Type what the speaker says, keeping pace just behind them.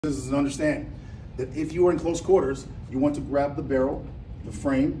Is understand that if you are in close quarters, you want to grab the barrel, the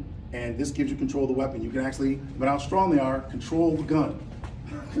frame, and this gives you control of the weapon. You can actually, no matter how strong they are, control the gun.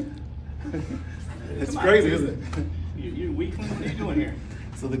 It's crazy, isn't it? You weakling? What are you doing here?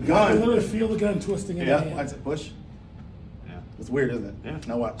 So the gun. I can literally feel the gun twisting in my hand. Yeah, push. Yeah. It's weird, isn't it? Yeah.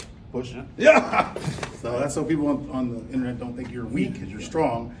 Now watch. Push. Yeah. Yeah. So that's so people on the internet don't think you're weak because you're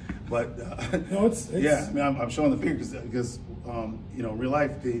strong. But no, it's yeah. I mean, I'm showing the figures because you know, in real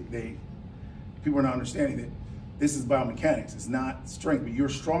life, people are not understanding that this is biomechanics. It's not strength, but you're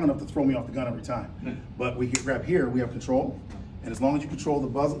strong enough to throw me off the gun every time. But we can grab here. We have control, and as long as you control the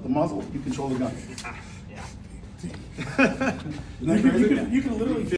muzzle, you control the gun. Yeah. You can literally